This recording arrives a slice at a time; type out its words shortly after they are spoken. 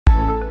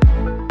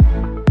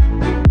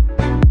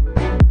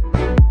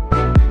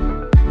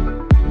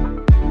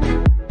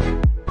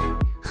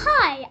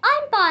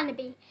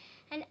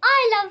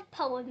I love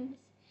poems.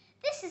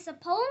 This is a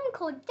poem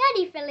called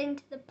Daddy Fell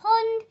into the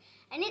Pond,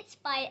 and it's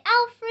by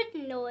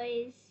Alfred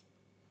Noyes.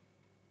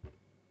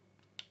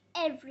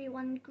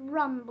 Everyone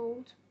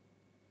grumbled.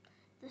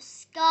 The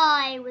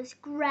sky was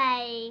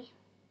grey.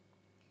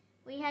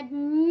 We had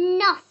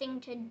nothing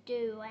to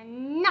do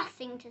and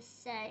nothing to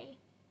say.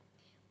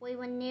 We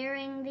were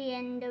nearing the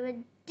end of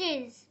a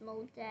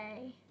dismal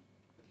day,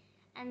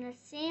 and there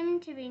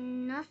seemed to be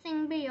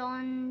nothing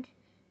beyond.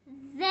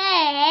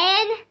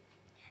 Then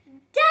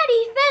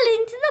Daddy fell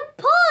into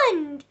the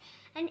pond,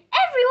 and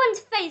everyone's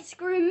face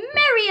grew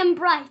merry and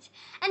bright,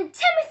 and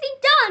Timothy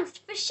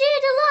danced for sheer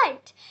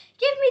delight.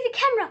 "Give me the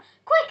camera,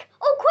 quick,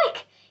 oh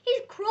quick,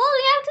 he's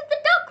crawling out of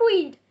the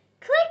duckweed."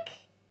 Click,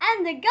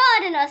 and the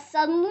gardener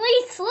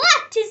suddenly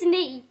slapped his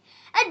knee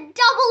and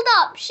doubled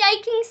up,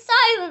 shaking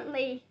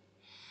silently.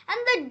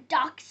 And the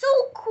ducks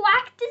all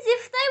quacked as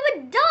if they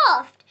were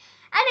daft,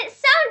 and it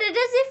sounded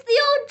as if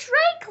the old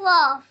drake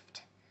laughed.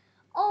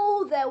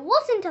 Oh, there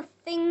wasn't a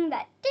thing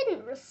that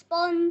didn't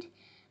respond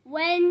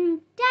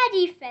when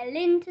Daddy fell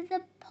into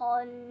the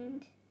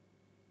pond.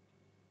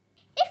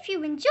 If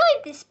you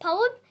enjoyed this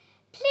poem,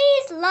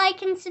 please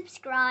like and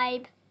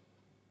subscribe.